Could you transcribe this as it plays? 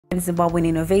Zimbabwean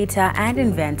innovator and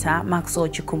inventor Maxwell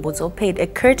Chikumbutso paid a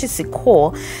courtesy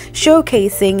call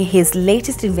showcasing his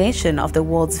latest invention of the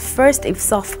world's first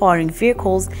self-powering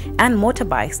vehicles and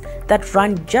motorbikes that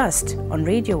run just on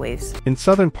radio waves. In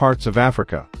southern parts of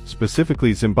Africa,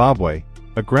 specifically Zimbabwe,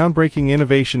 a groundbreaking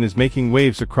innovation is making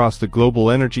waves across the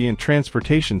global energy and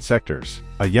transportation sectors.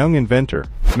 A young inventor,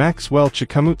 Maxwell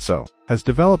Chikumbutso, has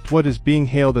developed what is being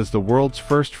hailed as the world's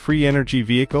first free energy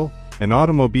vehicle, an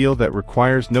automobile that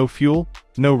requires no fuel,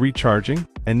 no recharging,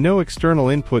 and no external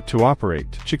input to operate.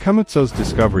 Chikumbutso's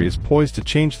discovery is poised to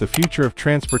change the future of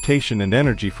transportation and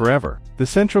energy forever. The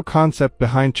central concept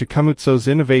behind Chikumbutso's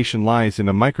innovation lies in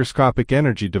a microscopic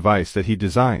energy device that he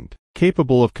designed,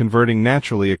 capable of converting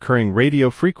naturally occurring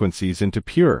radio frequencies into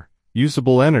pure,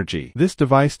 usable energy. This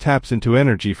device taps into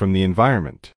energy from the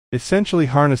environment, essentially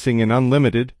harnessing an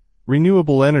unlimited,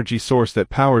 renewable energy source that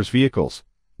powers vehicles,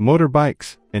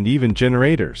 motorbikes, and even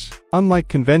generators. Unlike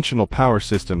conventional power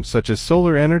systems such as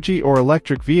solar energy or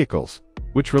electric vehicles,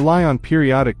 which rely on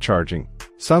periodic charging,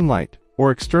 sunlight, or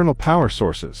external power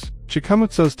sources,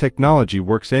 Chikumbutso's technology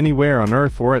works anywhere on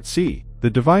Earth or at sea.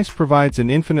 The device provides an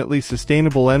infinitely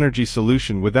sustainable energy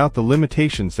solution without the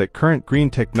limitations that current green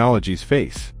technologies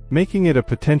face, making it a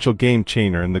potential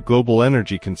game-changer in the global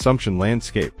energy consumption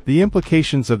landscape. The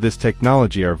implications of this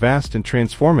technology are vast and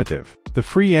transformative. The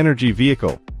free energy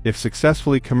vehicle, if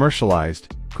successfully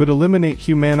commercialized, could eliminate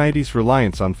humanity's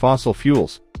reliance on fossil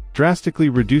fuels, drastically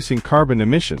reducing carbon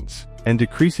emissions and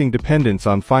decreasing dependence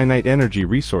on finite energy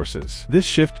resources. This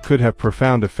shift could have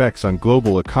profound effects on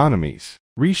global economies,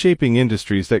 reshaping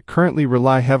industries that currently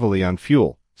rely heavily on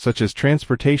fuel, such as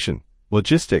transportation,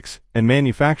 logistics, and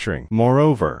manufacturing.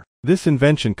 Moreover, this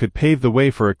invention could pave the way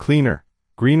for a cleaner,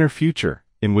 greener future,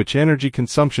 in which energy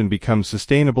consumption becomes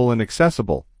sustainable and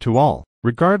accessible to all,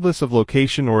 regardless of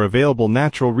location or available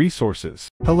natural resources.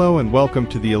 Hello and welcome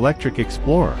to the Electric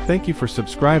Explorer. Thank you for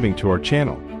subscribing to our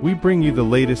channel. We bring you the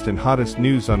latest and hottest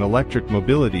news on electric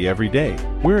mobility every day.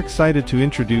 We're excited to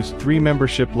introduce 3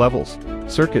 membership levels: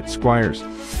 Circuit Squires,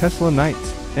 Tesla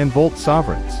Knights, and Volt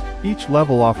Sovereigns. Each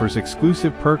level offers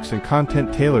exclusive perks and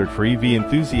content tailored for EV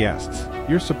enthusiasts.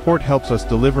 Your support helps us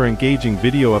deliver engaging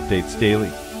video updates daily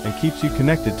and keeps you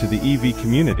connected to the EV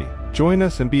community. Join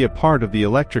us and be a part of the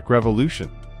electric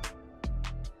revolution.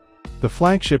 The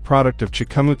flagship product of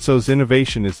Chikumbutso's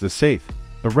innovation is the Safe,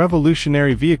 a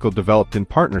revolutionary vehicle developed in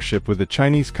partnership with a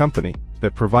Chinese company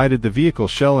that provided the vehicle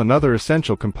shell and other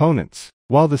essential components.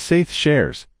 While the Safe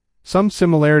shares some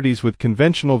similarities with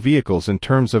conventional vehicles in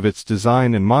terms of its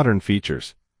design and modern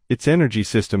features, its energy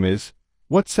system is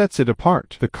what sets it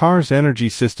apart. The car's energy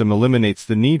system eliminates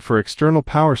the need for external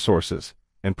power sources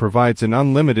and provides an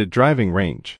unlimited driving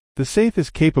range. The Safe is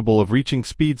capable of reaching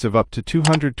speeds of up to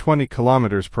 220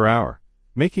 km per hour,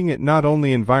 making it not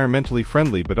only environmentally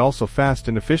friendly but also fast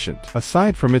and efficient.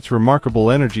 Aside from its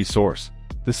remarkable energy source,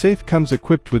 the Safe comes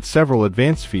equipped with several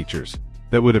advanced features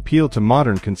that would appeal to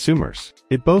modern consumers.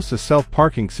 It boasts a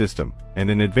self-parking system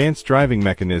and an advanced driving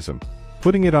mechanism,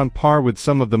 putting it on par with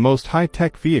some of the most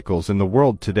high-tech vehicles in the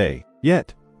world today.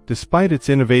 Yet, despite its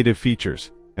innovative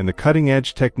features and the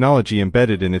cutting-edge technology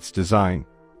embedded in its design,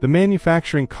 the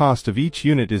manufacturing cost of each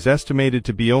unit is estimated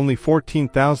to be only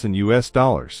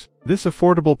 $14,000. This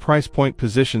affordable price point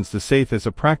positions the Safe as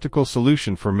a practical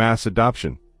solution for mass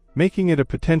adoption, making it a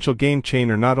potential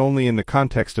game-changer not only in the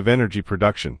context of energy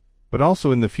production, but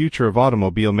also in the future of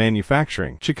automobile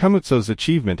manufacturing. Chikumbutso's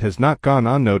achievement has not gone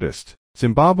unnoticed.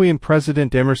 Zimbabwean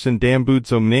President Emmerson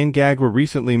Dambudzo Mnangagwa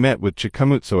recently met with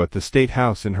Chikumbutso at the State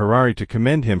House in Harare to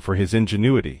commend him for his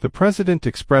ingenuity. The president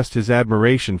expressed his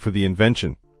admiration for the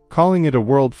invention, calling it a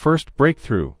world-first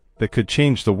breakthrough that could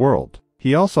change the world.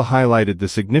 He also highlighted the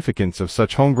significance of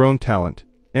such homegrown talent,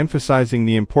 emphasizing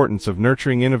the importance of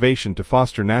nurturing innovation to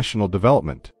foster national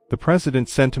development. The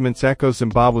president's sentiments echo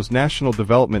Zimbabwe's national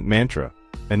development mantra,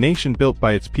 a nation built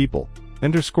by its people,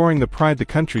 underscoring the pride the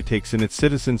country takes in its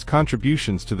citizens'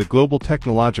 contributions to the global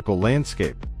technological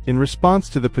landscape. In response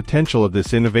to the potential of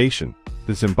this innovation,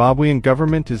 the Zimbabwean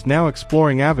government is now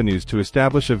exploring avenues to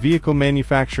establish a vehicle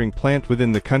manufacturing plant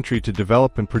within the country to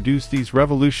develop and produce these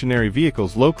revolutionary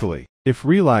vehicles locally. If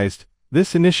realized,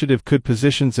 this initiative could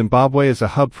position Zimbabwe as a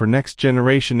hub for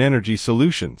next-generation energy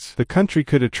solutions. The country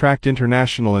could attract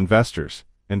international investors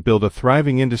and build a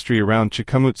thriving industry around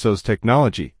Chikumbutso's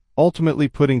technology, ultimately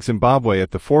putting Zimbabwe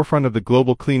at the forefront of the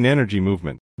global clean energy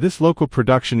movement. This local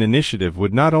production initiative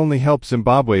would not only help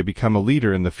Zimbabwe become a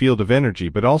leader in the field of energy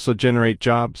but also generate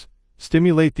jobs,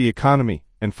 stimulate the economy,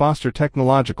 and foster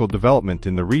technological development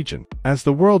in the region. As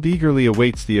the world eagerly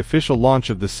awaits the official launch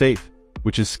of the Safe,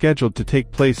 which is scheduled to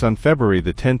take place on February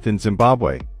the 10th in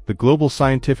Zimbabwe, the global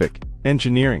scientific,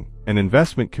 engineering, and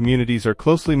investment communities are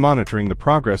closely monitoring the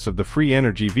progress of the free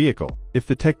energy vehicle. If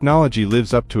the technology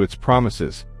lives up to its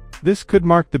promises, this could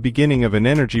mark the beginning of an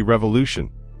energy revolution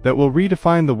that will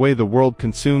redefine the way the world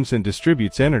consumes and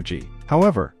distributes energy.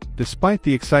 However, despite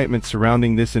the excitement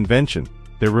surrounding this invention,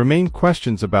 there remain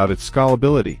questions about its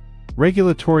scalability,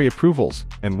 regulatory approvals,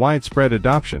 and widespread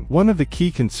adoption. One of the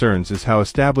key concerns is how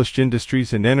established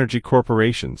industries and energy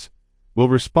corporations will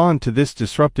respond to this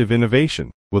disruptive innovation.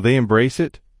 Will they embrace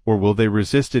it, or will they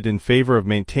resist it in favor of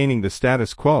maintaining the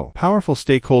status quo? Powerful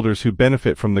stakeholders who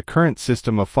benefit from the current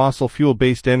system of fossil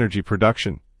fuel-based energy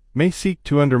production may seek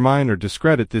to undermine or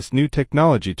discredit this new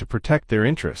technology to protect their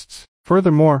interests.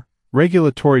 Furthermore,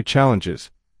 regulatory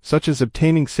challenges, such as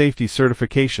obtaining safety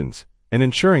certifications and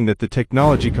ensuring that the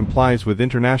technology complies with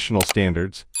international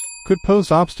standards, could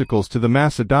pose obstacles to the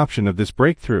mass adoption of this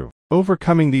breakthrough.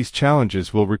 Overcoming these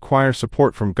challenges will require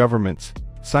support from governments,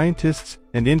 scientists,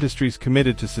 and industries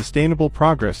committed to sustainable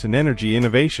progress in energy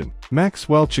innovation.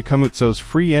 Maxwell Chikumbutso's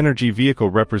free energy vehicle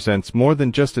represents more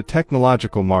than just a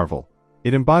technological marvel.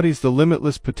 It embodies the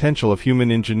limitless potential of human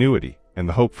ingenuity and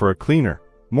the hope for a cleaner,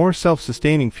 more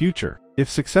self-sustaining future. If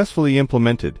successfully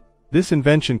implemented, this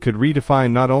invention could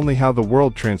redefine not only how the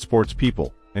world transports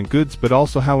people and goods but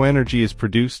also how energy is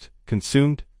produced,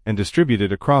 consumed, and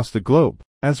distributed across the globe.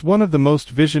 As one of the most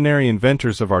visionary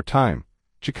inventors of our time,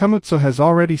 Chikumbutso has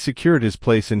already secured his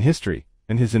place in history,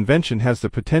 and his invention has the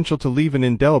potential to leave an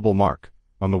indelible mark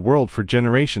on the world for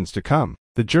generations to come.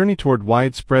 The journey toward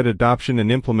widespread adoption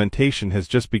and implementation has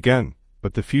just begun,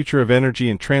 but the future of energy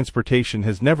and transportation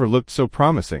has never looked so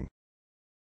promising.